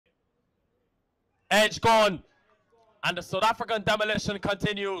Edge gone. And the South African demolition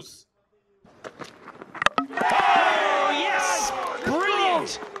continues. Oh, yes!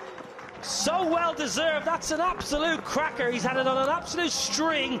 Brilliant! So well deserved. That's an absolute cracker. He's had it on an absolute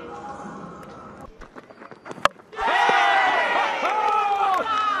string.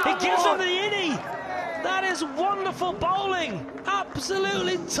 He gives him the innie. That is wonderful bowling.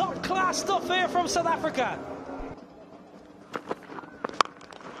 Absolutely top-class stuff here from South Africa.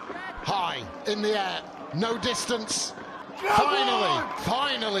 High in the air, no distance.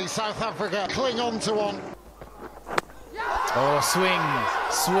 Finally, South Africa cling on to one. Oh, swing.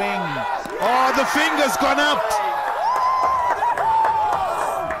 Oh, the finger's gone up.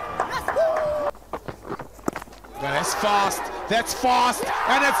 That's fast,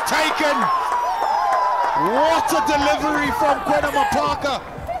 and it's taken. What a delivery from Kwena Maphaka.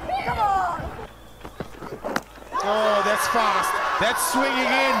 Oh, that's fast. That's swinging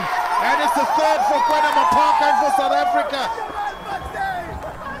in. And it's the third for Kwena Maphaka and for South Africa.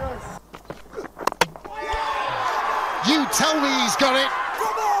 You tell me he's got it.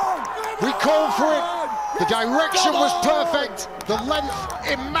 We called for it. The direction was perfect. The length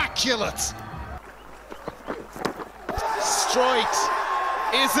immaculate. Straight.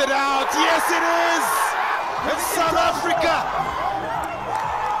 Is it out? Yes, it is. And South Africa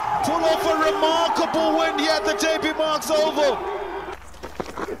pull off a remarkable win here at the JP Marks Oval.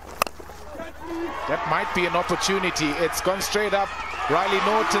 That might be an opportunity. It's gone straight up. Riley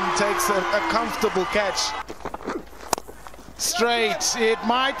Norton takes a comfortable catch. Straight. It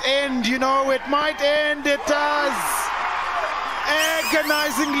might end, you know, it might end. It does.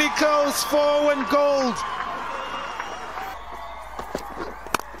 Agonizingly close for and gold.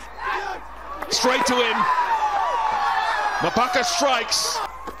 Straight to him. Maphaka strikes.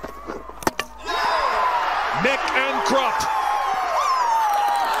 Neck and crop.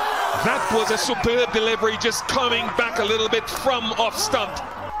 That was a superb delivery, just coming back a little bit from off stump.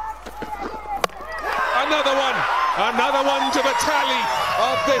 Another one to the tally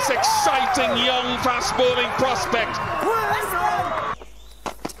of this exciting young fast bowling prospect.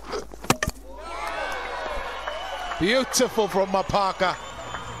 Beautiful from Maphaka.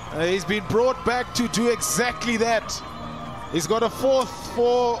 He's been brought back to do exactly that. He's got a fourth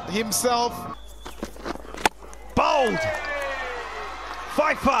for himself. Bold!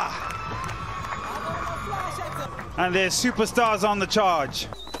 Viper! And there's superstars on the charge.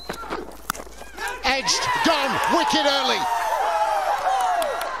 Edged, gone, wicket early.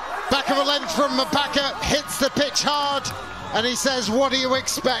 Back of a length from Maphaka, hits the pitch hard, and he says, what do you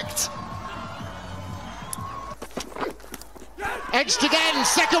expect? Edged again,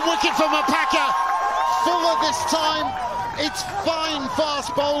 second wicket for Maphaka. Fuller this time. It's fine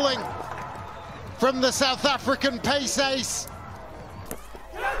fast bowling from the South African pace ace.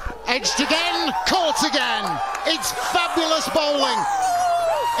 Edged again, caught again. It's fabulous bowling.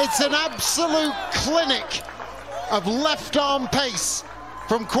 It's an absolute clinic of left arm pace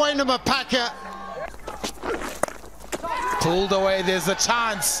from Kwena Maphaka. Pulled away, there's a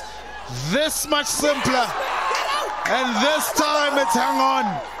chance. This much simpler. And this time it's hung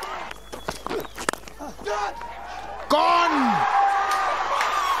on. Gone!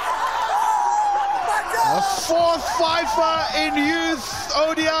 A fourth fifer in youth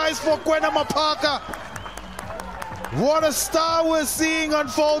ODIs for Kwena Maphaka. What a star we're seeing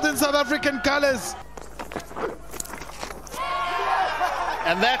unfold in South African colours.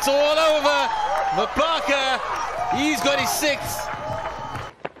 And that's all over. Maphaka, he's got his sixth.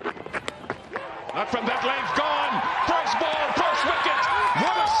 Not from that length, gone. First ball, first wicket.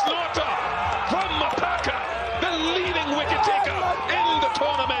 What a slaughter from Maphaka, the leading wicket taker in the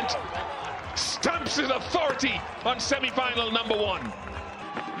tournament. Stamps his authority on semi-final number one.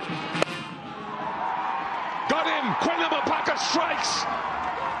 Got him. Kwena Maphaka strikes.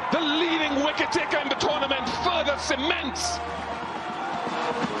 The leading wicket taker in the tournament further cements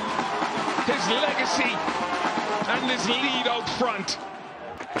his legacy and his lead out front.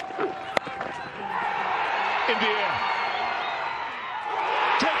 In the air.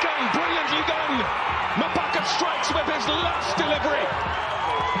 Taken, brilliantly done. Maphaka strikes with his last delivery.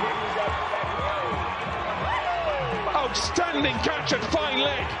 Outstanding catch at fine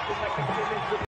leg.